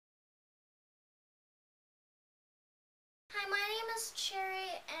Hi, my name is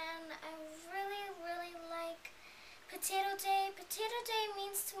Cherry, and I really like Potato Day. Potato Day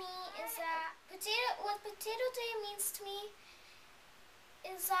means to me is that what Potato Day means to me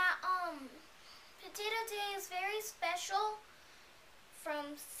is that Potato Day is very special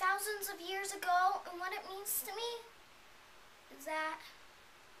from thousands of years ago, and what it means to me is that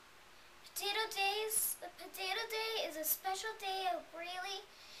the Potato Day is a special day of Greeley,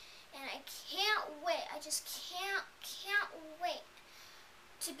 and I can't wait. I just can't wait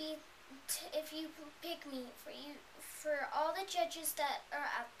if you pick me for all the judges that are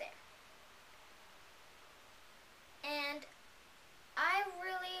out there. And I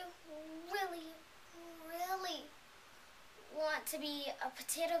really want to be a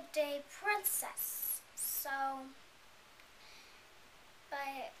Potato Day princess.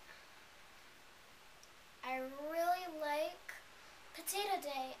 But I really like Potato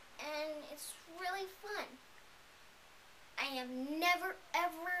Day, and it's really fun. I have never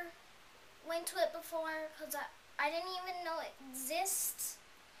ever went to it before because I didn't even know it exists.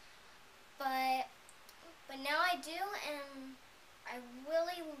 But now I do, and I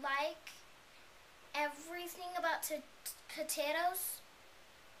really like everything about potatoes.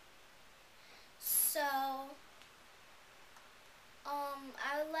 So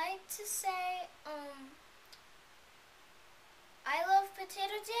I would like to say I love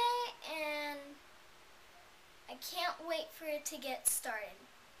Potato Day, and I can't wait for it to get started.